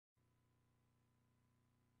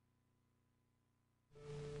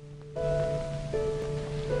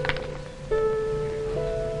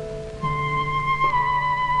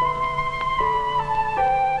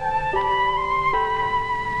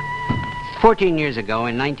14 years ago,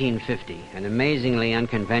 in 1950, an amazingly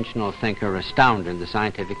unconventional thinker astounded the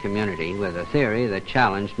scientific community with a theory that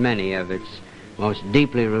challenged many of its most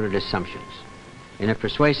deeply rooted assumptions. In a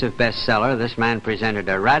persuasive bestseller, this man presented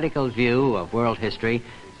a radical view of world history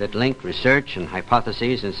that linked research and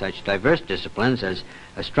hypotheses in such diverse disciplines as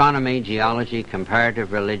astronomy, geology,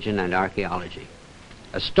 comparative religion, and archaeology.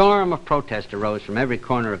 A storm of protest arose from every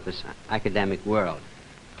corner of the academic world,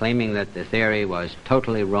 claiming that the theory was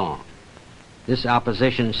totally wrong. This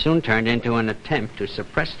opposition soon turned into an attempt to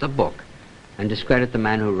suppress the book and discredit the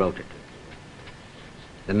man who wrote it.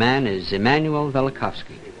 The man is Immanuel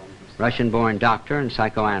Velikovsky, Russian-born doctor and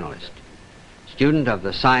psychoanalyst, student of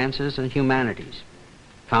the sciences and humanities,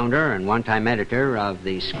 founder and one-time editor of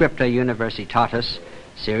the Scripta Universitatis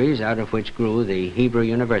series, out of which grew the Hebrew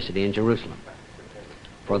University in Jerusalem.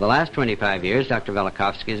 For the last 25 years, Dr.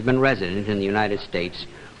 Velikovsky has been resident in the United States,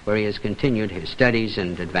 where he has continued his studies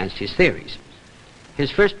and advanced his theories. His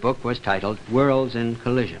first book was titled Worlds in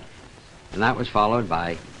Collision, and that was followed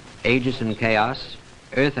by Ages in Chaos,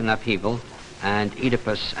 Earth in Upheaval, and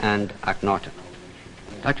Oedipus and Akhenaten.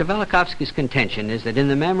 Dr. Velikovsky's contention is that in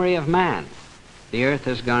the memory of man, the Earth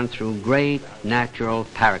has gone through great natural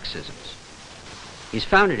paroxysms. He's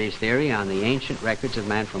founded his theory on the ancient records of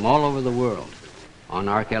man from all over the world, on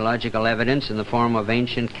archaeological evidence in the form of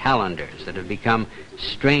ancient calendars that have become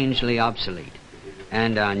strangely obsolete,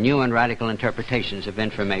 and on new and radical interpretations of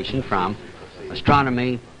information from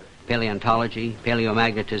astronomy, paleontology,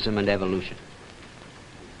 paleomagnetism, and evolution.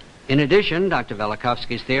 In addition, Dr.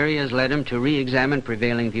 Velikovsky's theory has led him to re-examine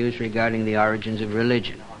prevailing views regarding the origins of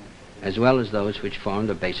religion, as well as those which form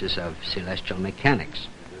the basis of celestial mechanics.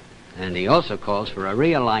 And he also calls for a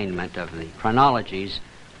realignment of the chronologies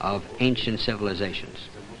of ancient civilizations.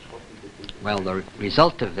 Well, the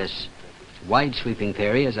result of this wide-sweeping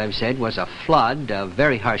theory, as I've said, was a flood of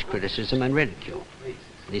very harsh criticism and ridicule.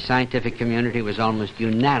 The scientific community was almost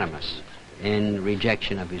unanimous in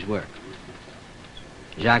rejection of his work.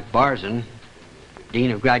 Jacques Barzun, Dean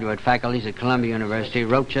of Graduate Faculties at Columbia University,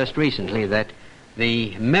 wrote just recently that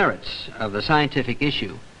the merits of the scientific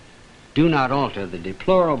issue do not alter the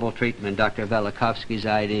deplorable treatment Dr. Velikovsky's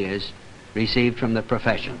ideas received from the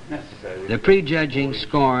profession. The prejudging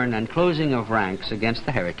scorn and closing of ranks against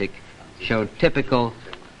the heretic showed typical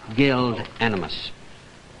guild animus.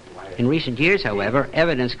 In recent years, however,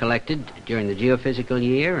 evidence collected during the geophysical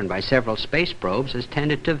year and by several space probes has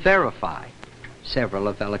tended to verify several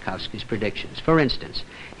of Velikovsky's predictions. For instance,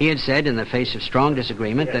 he had said in the face of strong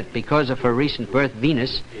disagreement that because of her recent birth,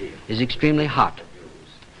 Venus is extremely hot,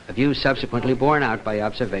 a view subsequently borne out by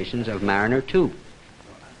observations of Mariner 2.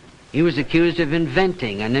 He was accused of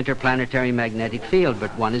inventing an interplanetary magnetic field,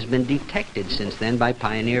 but one has been detected since then by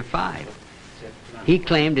Pioneer 5. He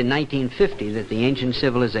claimed in 1950 that the ancient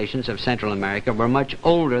civilizations of Central America were much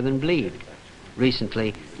older than believed.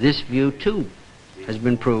 Recently, this view, too, has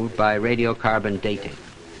been proved by radiocarbon dating.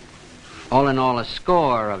 All in all, a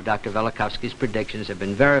score of Dr. Velikovsky's predictions have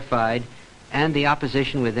been verified, and the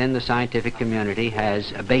opposition within the scientific community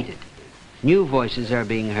has abated. New voices are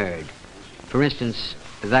being heard. For instance,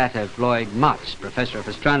 that of Lloyd Motz, professor of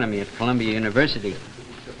astronomy at Columbia University,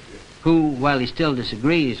 who, while he still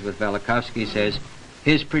disagrees with Velikovsky, says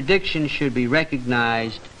his predictions should be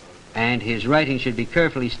recognized and his writings should be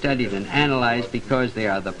carefully studied and analyzed because they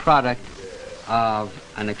are the product of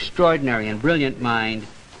an extraordinary and brilliant mind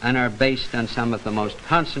and are based on some of the most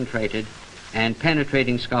concentrated and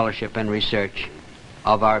penetrating scholarship and research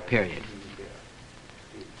of our period.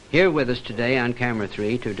 Here with us today on Camera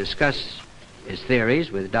 3 to discuss his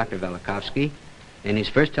theories with Dr. Velikovsky in his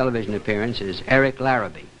first television appearance is Eric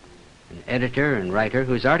Larrabee, an editor and writer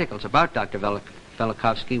whose articles about Dr.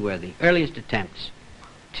 Velikovsky were the earliest attempts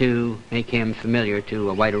to make him familiar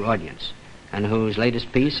to a wider audience, and whose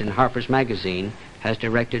latest piece in Harper's Magazine has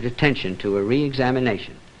directed attention to a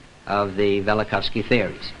re-examination of the Velikovsky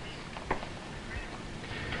theories.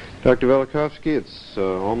 Dr. Velikovsky, it's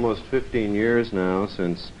almost 15 years now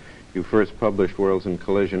since you first published Worlds in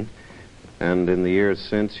Collision, and in the years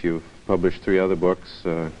since you've published 3 other books,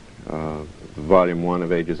 Volume 1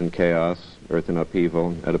 of Ages in Chaos, Earth in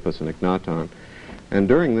Upheaval, Oedipus and Akhenaten. And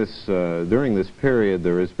during this period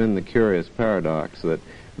there has been the curious paradox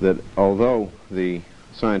that although the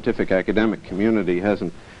scientific academic community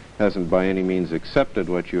hasn't by any means accepted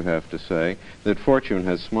what you have to say, that fortune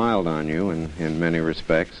has smiled on you in many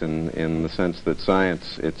respects, in the sense that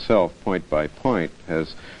science itself, point by point,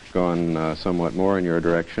 has gone somewhat more in your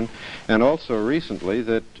direction. And also recently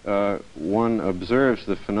that one observes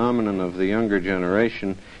the phenomenon of the younger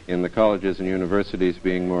generation in the colleges and universities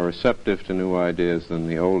being more receptive to new ideas than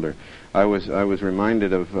the older. I was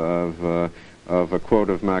reminded of a quote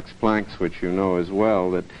of Max Planck's, which you know as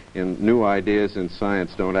well, that new ideas in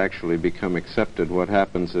science don't actually become accepted. What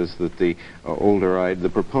happens is that the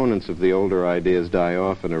proponents of the older ideas die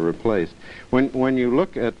off and are replaced. When you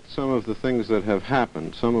look at some of the things that have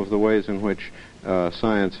happened, some of the ways in which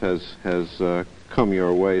science has come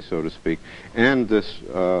your way, so to speak, and this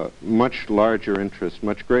much larger interest,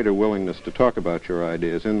 much greater willingness to talk about your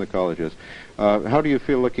ideas in the colleges, how do you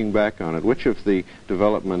feel looking back on it? Which of the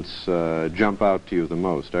developments jump out to you the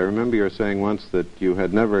most? I remember you were saying once that you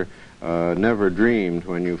had never dreamed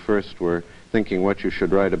when you first were thinking what you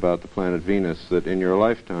should write about the planet Venus, that in your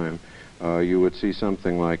lifetime you would see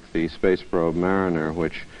something like the space probe Mariner,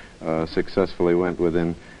 which successfully went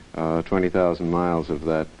within 20,000 miles of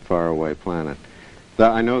that faraway planet.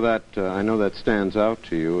 I know that stands out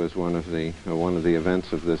to you as one of the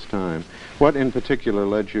events of this time. What in particular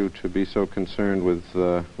led you to be so concerned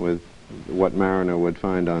with what Mariner would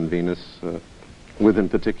find on Venus, with in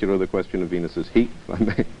particular the question of Venus's heat, if I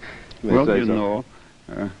may well, say you so? know,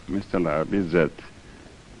 Mr. Larrabee, that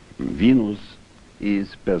Venus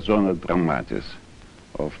is persona dramatis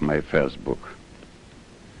of my first book.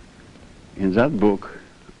 In that book,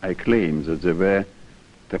 I claim that there were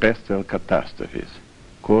terrestrial catastrophes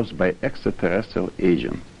caused by extraterrestrial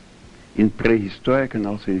agents in prehistoric and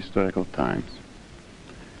also historical times.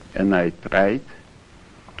 And I tried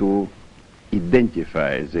to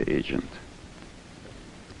identify the agent.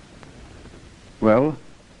 Well,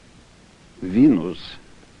 Venus,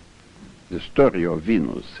 the story of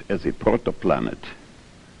Venus as a protoplanet,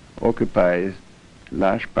 occupies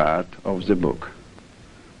large part of the book.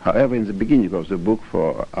 However, in the beginning of the book,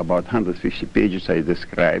 for about 150 pages, I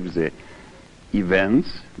describe the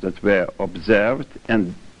events that were observed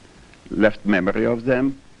and left memory of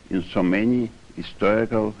them in so many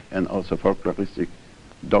historical and also folkloristic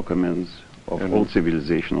documents of and all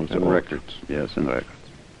civilizations. And records. Yes, and records.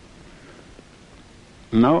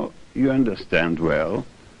 Now, you understand well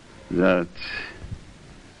that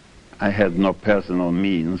I had no personal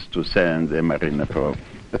means to send a Mariner probe.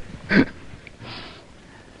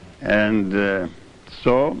 And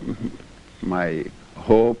so my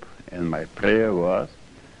hope and my prayer was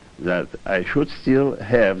that I should still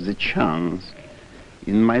have the chance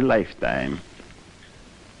in my lifetime,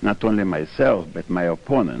 not only myself, but my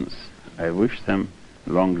opponents, I wish them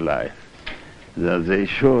long life, that they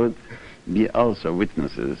should be also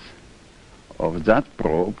witnesses of that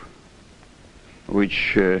probe,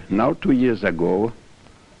 which now 2 years ago,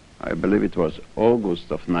 I believe it was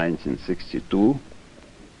August of 1962,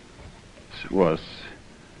 was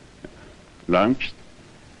launched,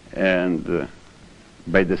 and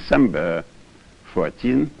by December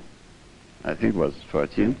 14, I think it was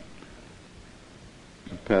 14,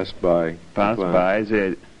 passed by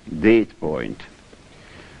the date point.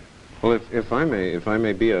 Well, if I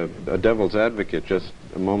may be a devil's advocate just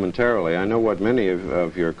momentarily, I know what many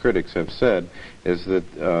of your critics have said is that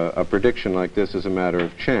a prediction like this is a matter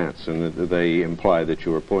of chance, and that they imply that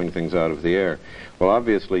you were pulling things out of the air. Well,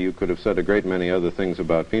 obviously, you could have said a great many other things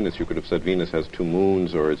about Venus. You could have said Venus has 2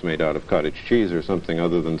 moons, or is made out of cottage cheese, or something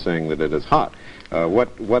other than saying that it is hot.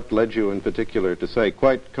 What led you in particular to say,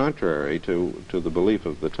 quite contrary to the belief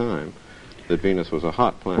of the time, that Venus was a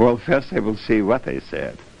hot planet? Well, first I will say what I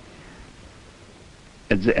said.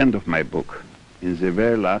 At the end of my book, in the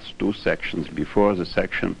very last 2 sections, before the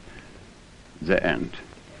section, the end,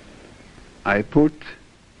 I put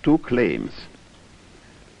 2 claims.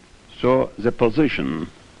 So the position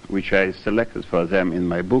which I selected for them in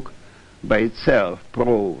my book by itself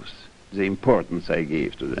proves the importance I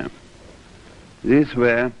gave to them. These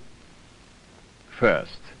were,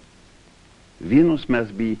 first, Venus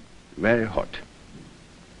must be very hot.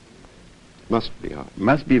 Must be hot.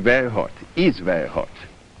 Must be very hot. Is very hot.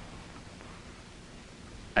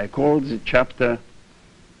 I called the chapter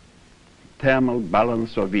Thermal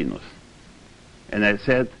Balance of Venus. And I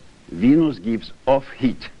said, Venus gives off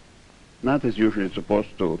heat. Not as usually supposed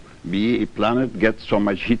to be. A planet gets so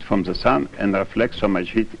much heat from the sun and reflects so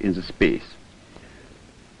much heat in the space.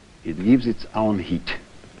 It gives its own heat.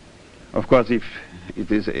 Of course, if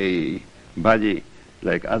it is a body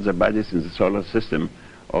like other bodies in the solar system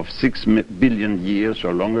of 6 billion years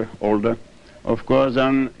or longer, older, of course,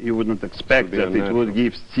 then you would not expect that it would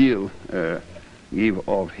give give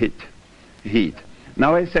off heat.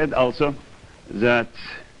 Now I said also that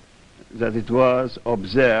it was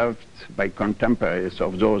observed by contemporaries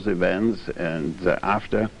of those events and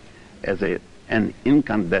after as an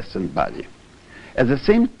incandescent body. At the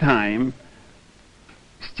same time,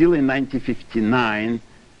 still in 1959,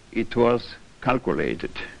 it was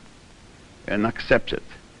calculated and accepted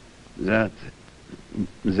that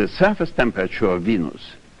the surface temperature of Venus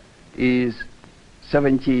is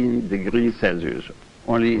 17 degrees Celsius,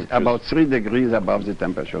 only about 3 degrees above the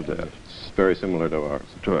temperature of the Earth. It's very similar to ours.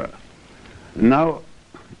 To Earth. Now,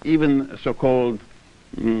 even so-called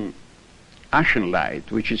ashen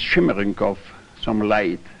light, which is shimmering off some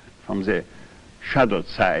light from the shadowed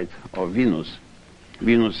side of Venus.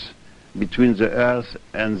 Venus, between the Earth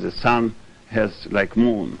and the Sun, has, like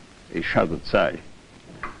moon, a shadowed side,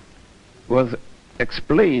 was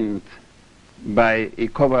explained by a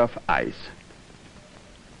cover of ice.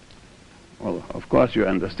 Well, of course, you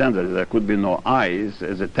understand that there could be no ice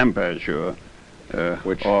as a temperature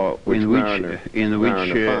which in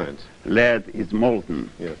which lead is molten.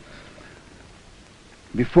 Yes.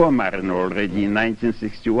 Before Mariner, already in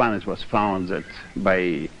 1961, it was found that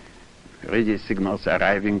by radio signals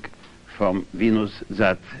arriving from Venus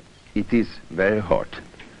that it is very hot,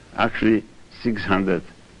 actually 600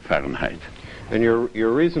 Fahrenheit. And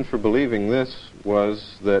your reason for believing this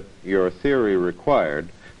was that your theory required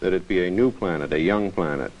that it be a new planet, a young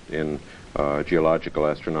planet in geological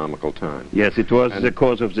astronomical time. Yes, it was the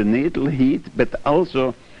cause of the natal heat, but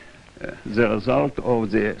also the result of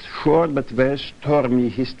the short but very stormy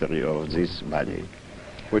history of this body.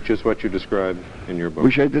 Which is what you describe in your book.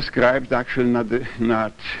 Which I described, actually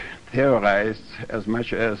not theorized as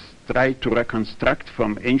much as tried to reconstruct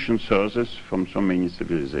from ancient sources from so many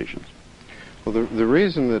civilizations. Well, the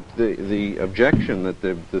reason that the objection that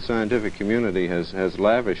the scientific community has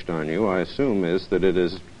lavished on you, I assume, is that it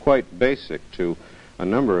is quite basic to a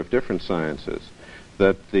number of different sciences.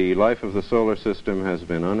 That the life of the solar system has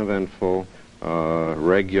been uneventful,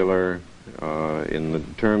 regular, in the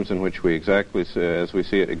terms in which we exactly as we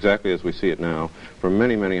see it now, for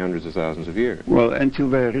many, many hundreds of thousands of years. Well, until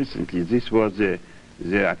very recently, this was the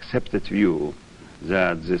accepted view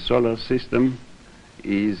that the solar system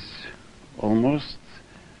is almost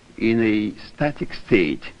in a static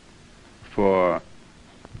state for,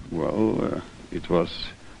 well, it was,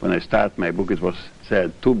 when I started my book, it was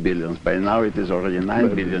said 2 billion. By now it is already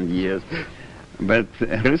 9 billion years. But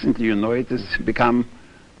recently, you know, it has become,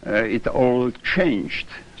 it all changed.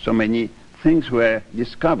 So many things were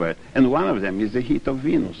discovered, and one of them is the heat of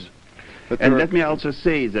Venus. And let me also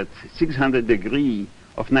say that 600 degree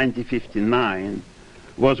of 1959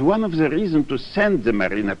 was one of the reasons to send the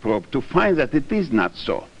Mariner probe to find that it is not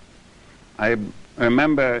so. I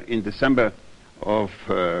remember in December of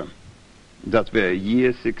that were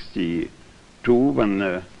year 62,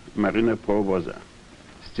 when Mariner probe was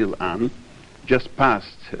still on, just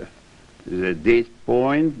past the date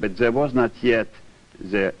point, but there was not yet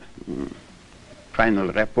the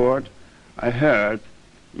final report. I heard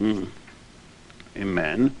a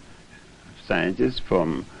man, scientist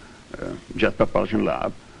from Jet Propulsion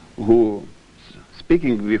Lab, who,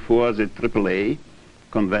 speaking before the AAA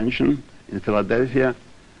convention in Philadelphia,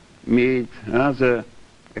 made rather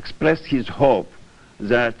expressed his hope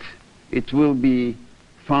that it will be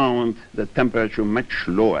found the temperature much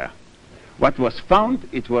lower. What was found,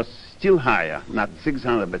 it was still higher, not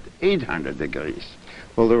 600 but 800 degrees.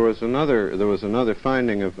 Well, there was another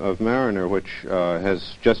finding of Mariner which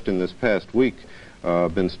has just in this past week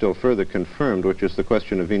been still further confirmed, which is the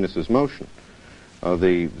question of Venus's motion.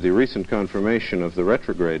 The recent confirmation of the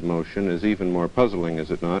retrograde motion is even more puzzling, is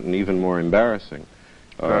it not, and even more embarrassing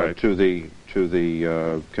to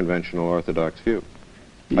the conventional Orthodox view.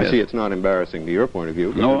 Yes. I see it's not embarrassing to your point of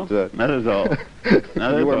view. No, not at all.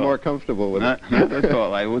 Not you were all. more comfortable with it. Not at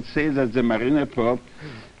all. I would say that the Mariner probe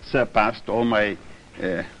surpassed all my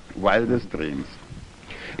wildest dreams.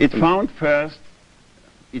 It found first,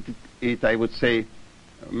 I would say,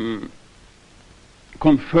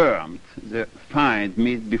 confirmed the find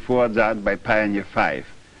made before that by Pioneer 5,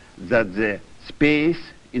 that the space,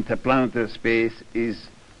 interplanetary space, is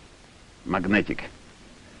magnetic.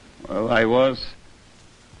 Well, I was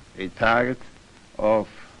a target of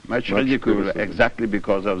much ridicule exactly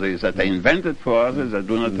because of this, that I invented forces that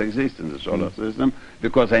do not exist in the solar system,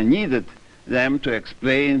 because I needed them to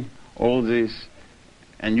explain all these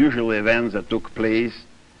unusual events that took place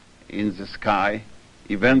in the sky,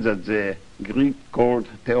 events that the Greek called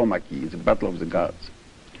theomachy, the battle of the gods.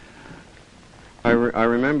 I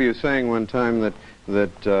remember you saying one time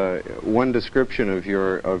that one description of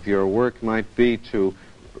your work might be to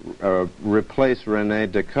replace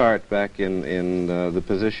René Descartes back in the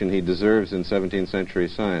position he deserves in 17th century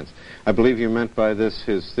science. I believe you meant by this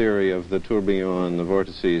his theory of the tourbillon and the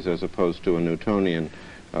vortices as opposed to a Newtonian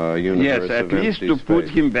universe Yes, at of least empty to put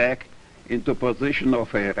space. him back into position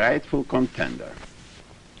of a rightful contender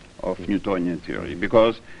of Newtonian theory,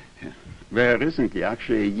 because very recently,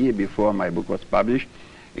 actually a year before my book was published,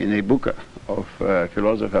 in a book of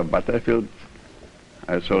philosopher Butterfield,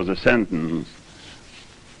 I saw the sentence,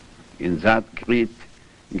 in that great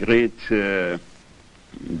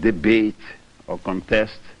debate or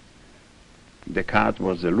contest, Descartes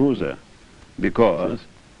was the loser, because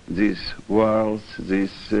these worlds,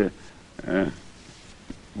 these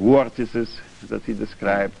vortices that he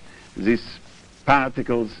described, these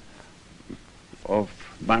particles of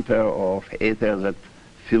matter or of ether that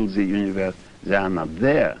fill the universe, they are not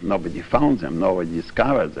there. Nobody found them, nobody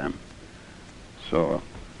discovered them. So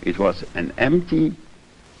it was an empty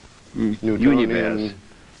universe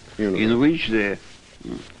in which the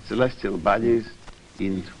celestial bodies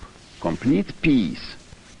in complete peace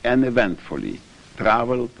and eventfully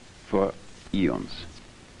traveled for eons.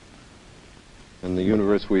 And the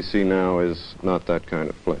universe we see now is not that kind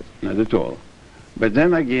of place. Not at all. But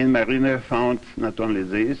then again, Mariner found not only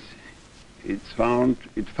this, it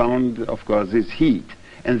found, of course, this heat.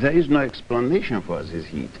 And there is no explanation for this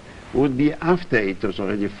heat. It would be after it was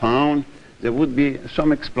already found, there would be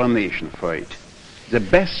some explanation for it. The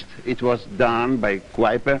best it was done by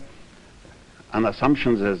Kuiper on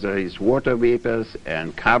assumptions that there is water vapors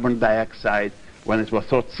and carbon dioxide when it was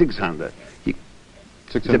thought 600.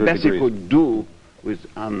 The best he could do with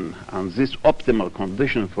on this optimal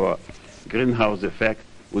condition for greenhouse effect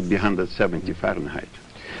would be 170 Fahrenheit.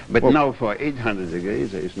 But now for 800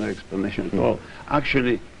 degrees, there is no explanation at all.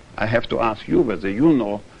 Actually, I have to ask you whether you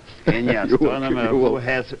know any astronomer who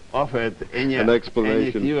has offered any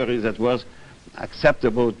theory that was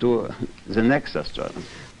acceptable to the next astronomer.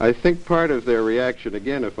 I think part of their reaction,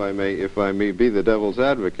 again, if I may be the devil's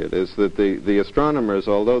advocate, is that the astronomers,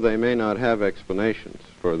 although they may not have explanations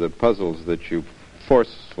for the puzzles that you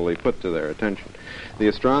forcefully put to their attention, the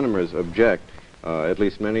astronomers object, at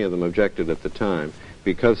least many of them objected at the time,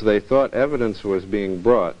 because they thought evidence was being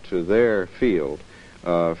brought to their field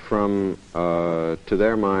from, to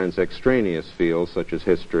their minds, extraneous fields such as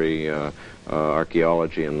history,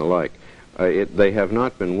 archaeology, and the like. They have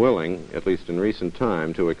not been willing, at least in recent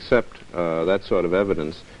time, to accept that sort of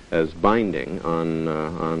evidence as binding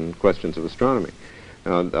on questions of astronomy.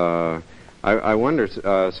 I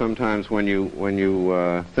wonder sometimes when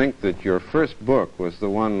you think that your first book was the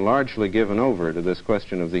one largely given over to this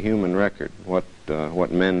question of the human record,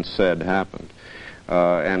 what men said happened,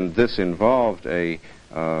 and this involved a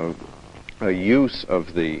use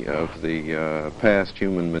of the past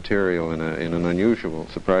human material in an unusual,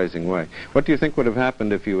 surprising way. What do you think would have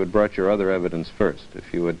happened if you had brought your other evidence first?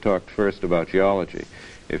 If you had talked first about geology?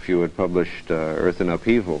 If you had published Earth in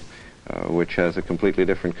Upheaval, which has a completely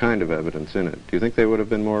different kind of evidence in it? Do you think they would have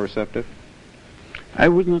been more receptive? I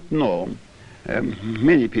would not know.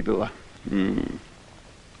 Many people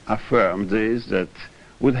affirm this, that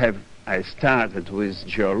would have I started with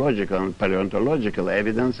geological and paleontological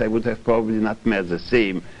evidence, I would have probably not met the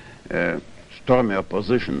same stormy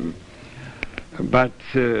opposition. But,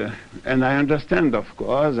 and I understand, of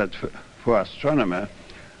course, that for an astronomer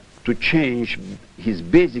to change his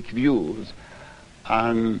basic views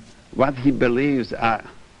on what he believes are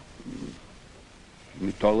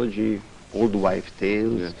mythology, old wife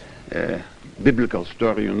tales, yes. Biblical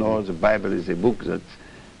story, you know, the Bible is a book that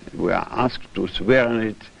we are asked to swear on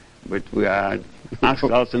it, but we are asked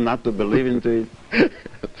also not to believe into it.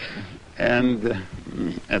 And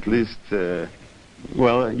at least,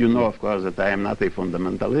 well, you know, of course, that I am not a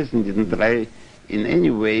fundamentalist and didn't try in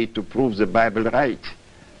any way to prove the Bible right.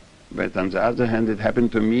 But on the other hand, it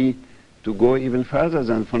happened to me to go even further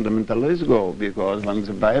than fundamentalists go, because when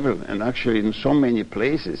the Bible, and actually in so many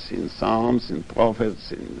places, in Psalms, in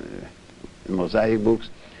prophets, in Mosaic books,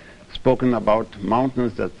 spoken about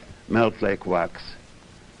mountains that melt like wax,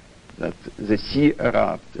 that the sea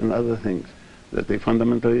erupt, and other things, that the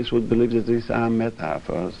fundamentalists would believe that these are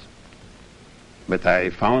metaphors. But I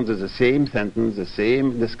found that the same sentence, the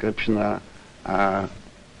same description are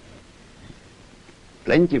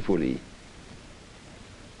plentifully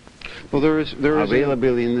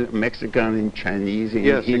available in Mexican, in Chinese, in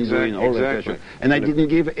yes, Hindu, exactly, in all exactly. that. And I didn't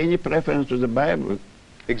give any preference to the Bible.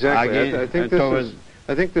 Exactly. Again,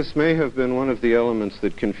 I think this may have been one of the elements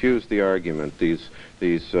that confused the argument these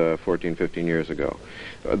 14, 15 years ago.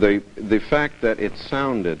 The fact that it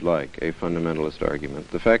sounded like a fundamentalist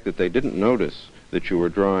argument, the fact that they didn't notice that you were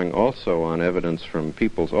drawing also on evidence from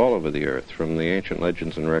peoples all over the earth, from the ancient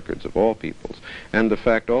legends and records of all peoples, and the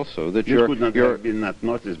fact also that this could not have been not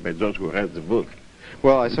noticed by those who read the book.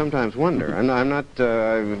 Well, I sometimes wonder, and I'm not.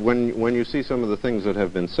 When you see some of the things that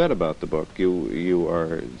have been said about the book, you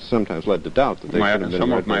are sometimes led to doubt that they should have been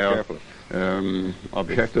read very carefully.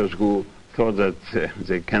 Objectors who thought that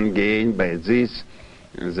they can gain by this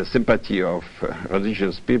the sympathy of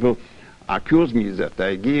religious people accuse me that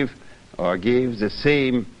I gave the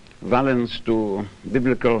same valence to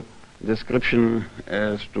biblical description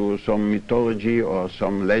as to some mythology or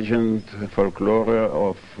some legend, folklore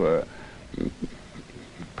of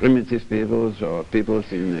primitive peoples or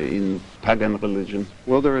peoples in pagan religion.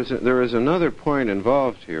 Well, there is another point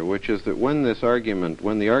involved here, which is that when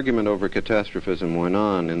the argument over catastrophism went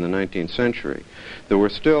on in the 19th century, there were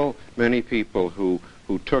still many people who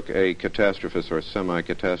took a catastrophist or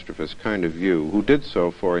semi-catastrophist kind of view, who did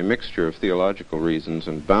so for a mixture of theological reasons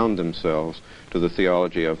and bound themselves to the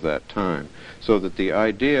theology of that time, so that the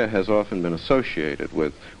idea has often been associated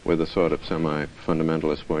with a sort of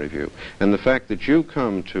semi-fundamentalist point of view. And the fact that you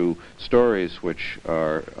come to stories which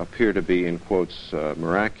appear to be, in quotes,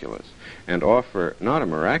 miraculous, and offer not a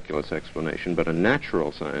miraculous explanation, but a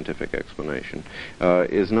natural scientific explanation,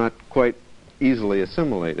 is not quite easily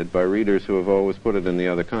assimilated by readers who have always put it in the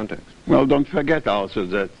other context. Well, don't forget also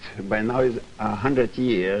that by now it's 100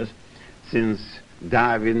 years since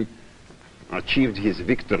Darwin achieved his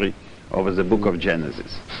victory over the book of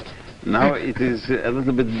Genesis. Now it is a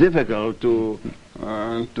little bit difficult to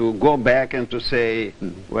go back and to say,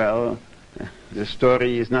 well, the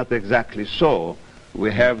story is not exactly so.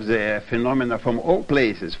 We have the phenomena from all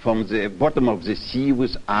places, from the bottom of the sea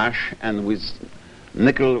with ash and with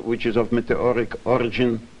nickel, which is of meteoric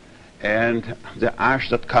origin, and the ash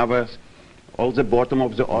that covers all the bottom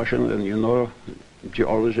of the ocean. And you know,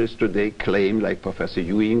 geologists today claim, like Professor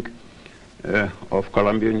Ewing of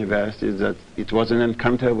Columbia University, that it was an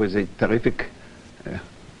encounter with a terrific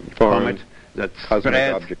comet that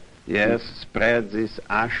spread this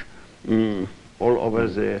ash all over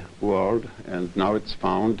the world, and now it's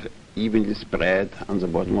found evenly spread on the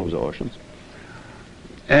bottom of the oceans.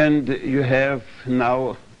 And you have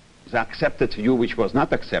now the accepted view, which was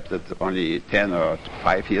not accepted only 10 or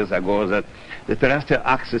 5 years ago, that the terrestrial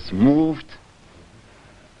axis moved,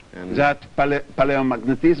 and that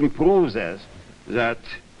paleomagnetism proves us that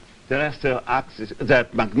terrestrial axis,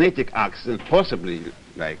 that magnetic axis, and possibly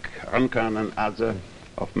like Runcan and other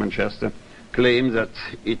of Manchester, claim that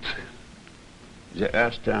the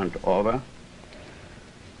Earth turned over.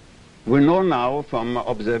 We know now from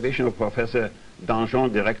observation of Professor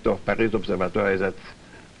Danjon, director of Paris Observatory, that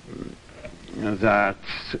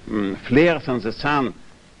flares on the sun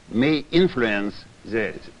may influence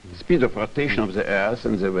the speed of rotation of the Earth,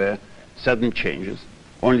 and there were sudden changes.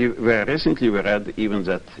 Only very recently we read even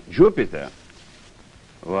that Jupiter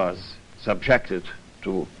was subjected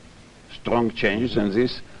to strong changes, and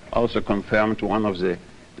this also confirmed one of the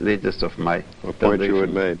latest of my point you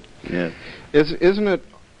had made. Yes. Isn't it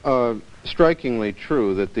strikingly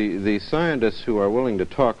true that the scientists who are willing to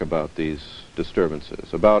talk about these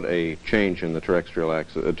disturbances, about a change in the terrestrial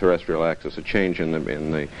axis, a change in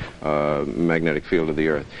the magnetic field of the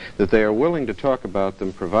Earth, that they are willing to talk about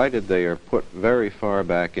them provided they are put very far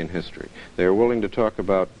back in history? They are willing to talk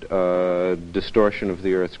about distortion of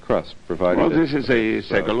the Earth's crust, provided well, this is a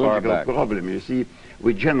psychological problem. You see,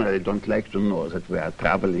 we generally don't like to know that we are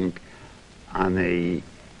traveling on a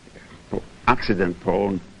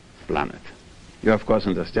accident-prone planet. You of course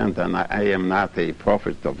understand that I am not a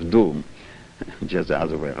prophet of doom, just the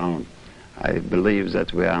other way around. I believe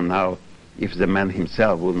that we are now, if the man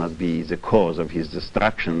himself will not be the cause of his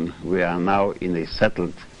destruction, we are now in a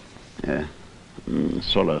settled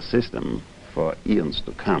solar system for eons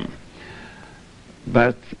to come.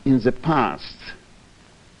 But in the past,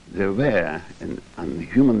 there were, in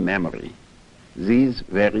human memory, these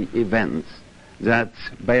very events that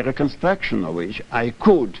by reconstruction of which I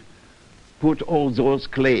could put all those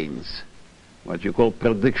claims, what you call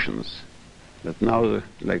predictions, that now,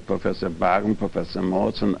 like Professor Barham, Professor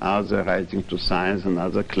Morse, and others writing to Science and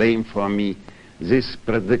others claim for me these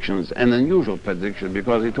predictions, an unusual prediction,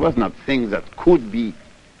 because it was not things that could be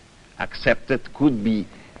accepted, could be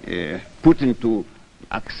put into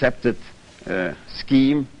accepted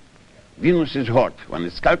scheme. Venus is hot. When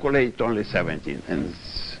it's calculated, only 17, and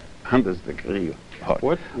it's 100 degrees hot.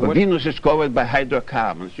 What? Venus is covered by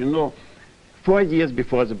hydrocarbons. You know, 4 years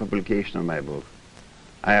before the publication of my book,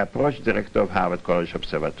 I approached the director of Harvard College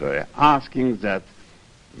Observatory asking that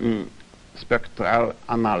spectral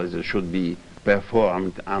analysis should be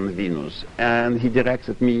performed on Venus. And he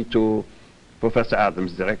directed me to Professor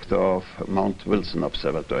Adams, director of Mount Wilson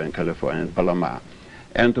Observatory in California, in Palomar,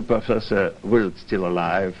 and to Professor Wilt, still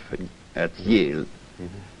alive, at Yale.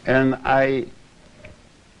 And I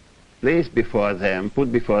put before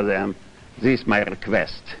them, this my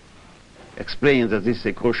request. Explain that this is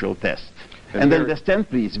a crucial test. And understand,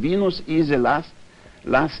 please, Venus is the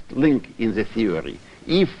last link in the theory.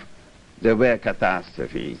 If there were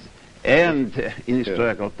catastrophes, and in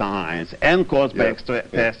historical times, and caused by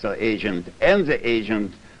extraterrestrial agent, and the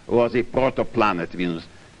agent was a protoplanet, Venus.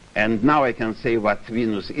 And now I can say what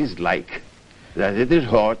Venus is like, that it is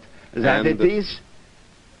hot, that it is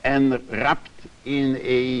wrapped in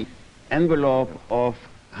a envelope of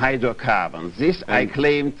hydrocarbons. This I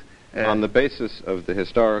claimed on the basis of the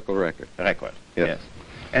historical record. Yes.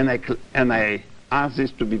 And I asked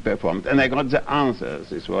this to be performed, and I got the answers.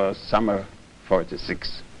 This was summer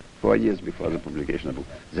 46, 4 years before the publication of the book.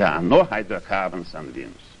 There are no hydrocarbons on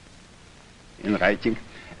Venus, in writing.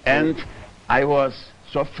 And I was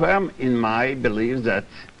so firm in my belief that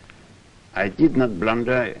I did not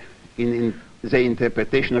blunder in the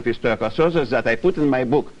interpretation of historical sources that I put in my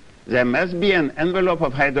book. There must be an envelope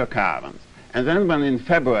of hydrocarbons. And then when in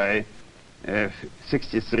February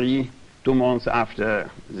 63, 2 months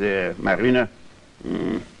after the Mariner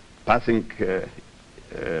passing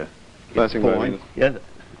point, yes,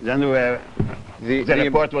 then the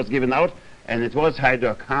report was given out, and it was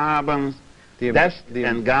hydrocarbons, dust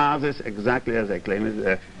and gases, exactly as I claimed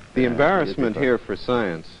it. The embarrassment here for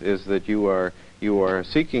science is that you are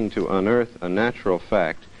seeking to unearth a natural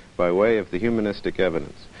fact by way of the humanistic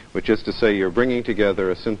evidence, which is to say you're bringing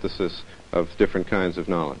together a synthesis of different kinds of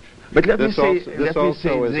knowledge. But let me say this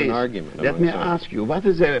also is an argument. Let me ask you, what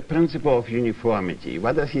is the principle of uniformity?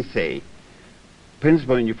 What does he say?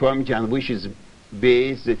 Principle of uniformity on which is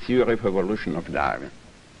based the theory of evolution of Darwin.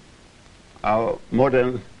 Our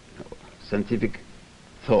modern scientific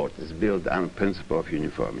thought is built on principle of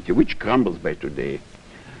uniformity, which crumbles by today.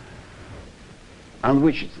 And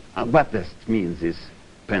what does it mean, this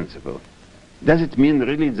principle? Does it mean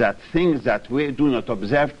really that things that we do not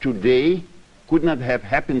observe today could not have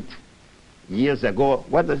happened years ago?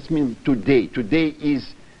 What does it mean today? Today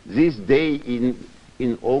is this day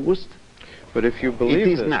in August? But if you believe it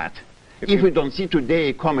is not. If we don't see today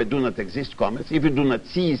a comet, do not exist comets. If we do not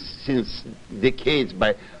see since decades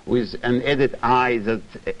with an added eye that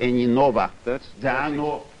any nova, there are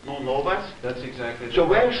no novas. That's exactly. So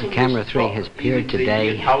where should Camera 3 has appeared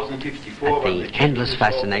today at the endless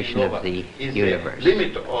fascination of the universe,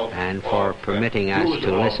 and for permitting us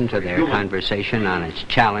to listen to their conversation on its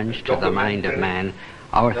challenge to the mind of man.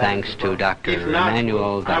 Our thanks to Dr.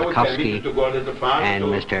 Immanuel Velikovsky and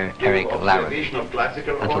Mr. Eric Larrabee.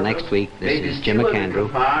 Until next week, this is Jim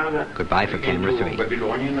McAndrew. Goodbye for Camera 3.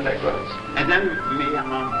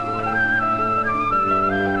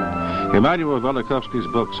 Immanuel Velikovsky's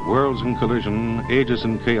books Worlds in Collision, Ages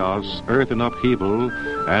in Chaos, Earth in Upheaval,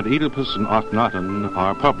 and Oedipus and Akhenaten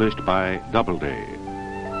are published by Doubleday.